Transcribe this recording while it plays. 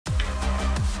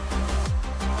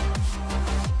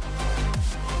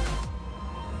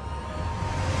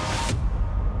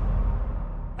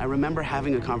remember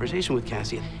having a conversation with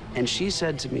Cassie, and she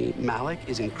said to me, Malik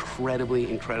is incredibly,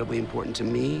 incredibly important to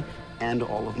me and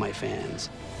all of my fans.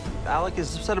 Alec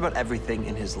is upset about everything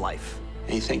in his life.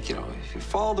 And you think, you know, if you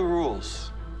follow the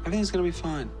rules, everything's gonna be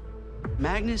fine.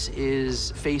 Magnus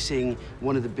is facing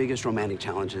one of the biggest romantic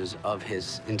challenges of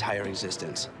his entire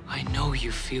existence. I know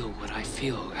you feel what I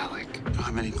feel, Alec. I don't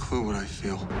have any clue what I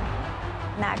feel.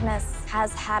 Magnus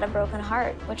has had a broken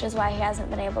heart, which is why he hasn't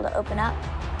been able to open up.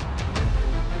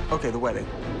 Okay, the wedding.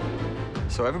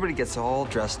 So everybody gets all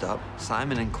dressed up,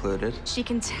 Simon included. She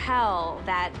can tell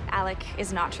that Alec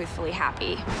is not truthfully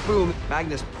happy. Boom,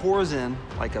 Magnus pours in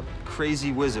like a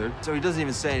crazy wizard, so he doesn't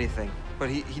even say anything. But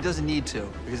he doesn't need to,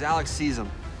 because Alec sees him.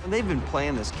 And they've been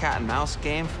playing this cat and mouse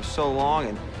game for so long,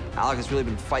 and Alec has really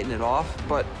been fighting it off,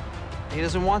 but he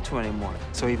doesn't want to anymore.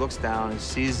 So he looks down and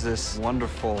sees this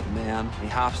wonderful man. He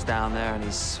hops down there and he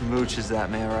smooches that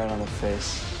man right on the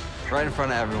face, right in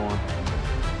front of everyone.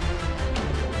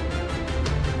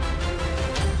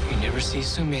 You never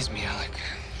cease to amaze me, Alec.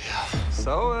 Yeah.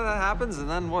 So that happens, and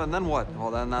then what? And then what?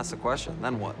 Well, then that's the question.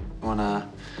 Then what? You wanna,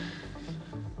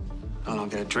 I don't know,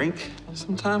 get a drink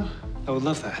sometime? I would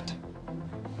love that.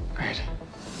 All right.